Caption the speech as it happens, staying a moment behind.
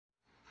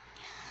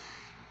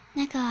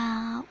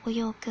我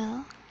有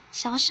个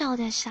小小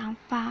的想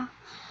法，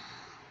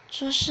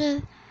就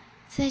是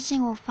最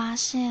近我发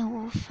现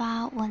我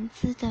发文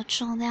字的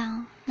重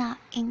量那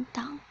音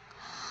档，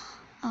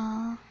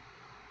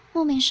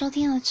莫名收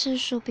听的次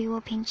数比我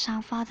平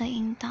常发的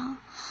音档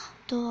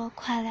多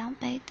快2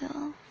倍的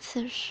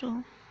次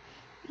数，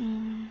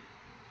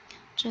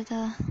觉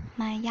得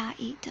蛮压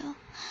抑的，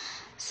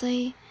所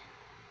以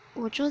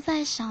我就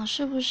在想，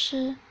是不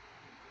是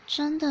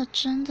真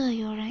的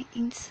有人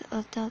因此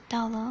而得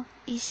到了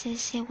一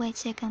些慰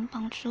藉跟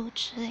帮助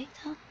之类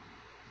的？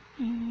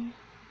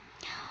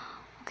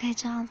我可以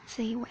这样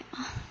自以为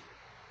吗？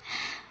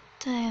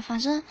对，反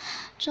正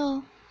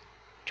就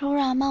突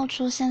然冒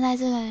出现在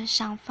这个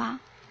想法，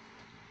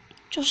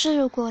就是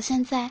如果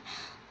现在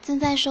正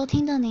在收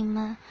听的你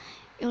们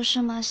有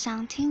什么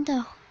想听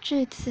的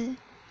句子，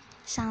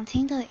想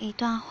听的一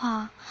段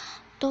话，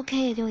都可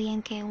以留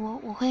言给我，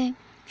我会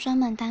专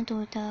门单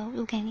独的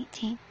录给你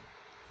听。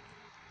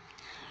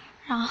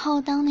然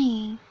后当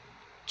你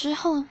之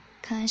后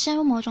可能陷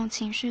入某种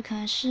情绪，可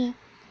能是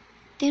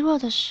低落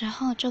的时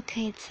候，就可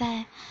以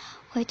再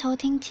回头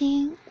听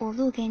听我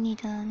录给你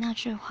的那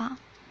句话，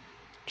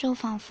就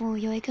仿佛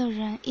有一个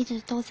人一直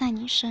都在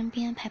你身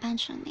边陪伴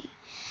着你，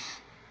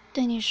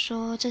对你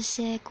说这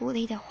些鼓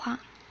励的话。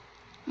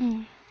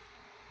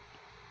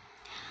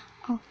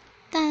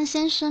但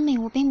先声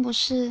明，我并不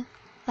是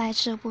来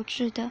者不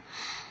拒的，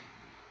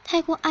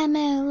太过暧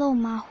昧肉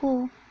麻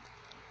或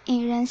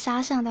引人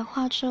遐想的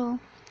话，就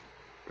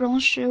容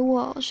许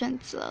我选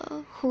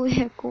择忽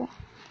略过。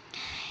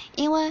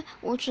因为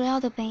我主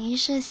要的本意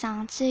是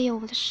想借由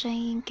我的声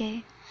音，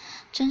给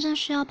真正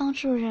需要帮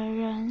助的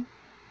人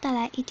带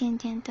来一点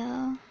点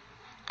的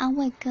安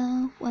慰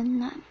跟温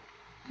暖。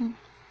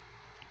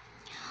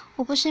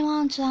我不希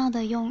望这样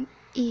的用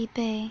意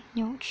被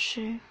扭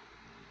曲。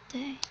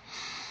对，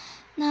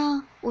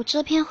那我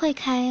这篇会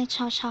开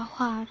悄悄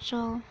话，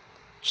就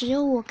只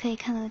有我可以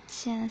看得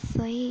见，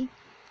所以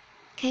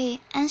可以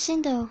安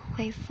心的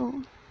回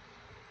复。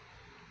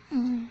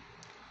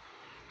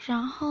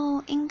然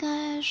后应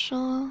该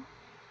说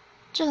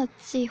这个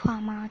计划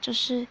嘛，就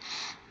是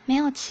没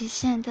有期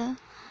限的，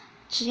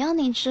只要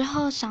你之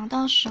后想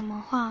到什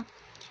么话，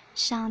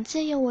想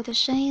借由我的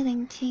声音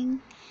聆听，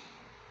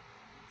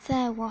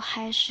在我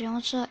还使用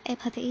这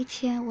app 的一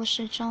天，我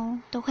始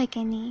终都会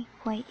给你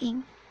回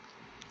应。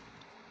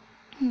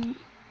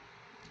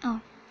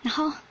然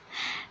后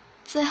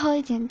最后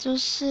一点就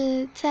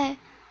是在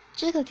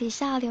这个底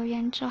下留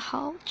言就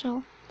好，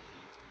就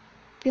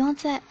不用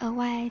再额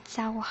外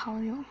加我好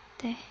友。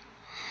对，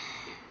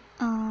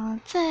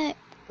在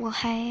我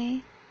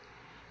还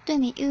对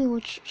你一无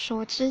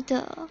所知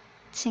的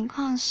情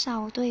况下，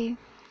我对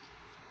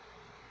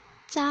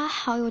加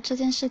好友这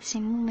件事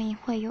情莫名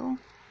会有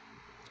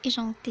一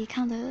种抵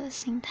抗的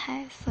心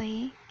态，所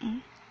以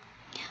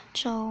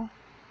就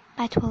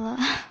拜托了。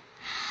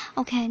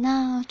OK，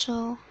 那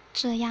就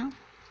这样，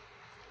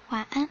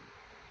晚安。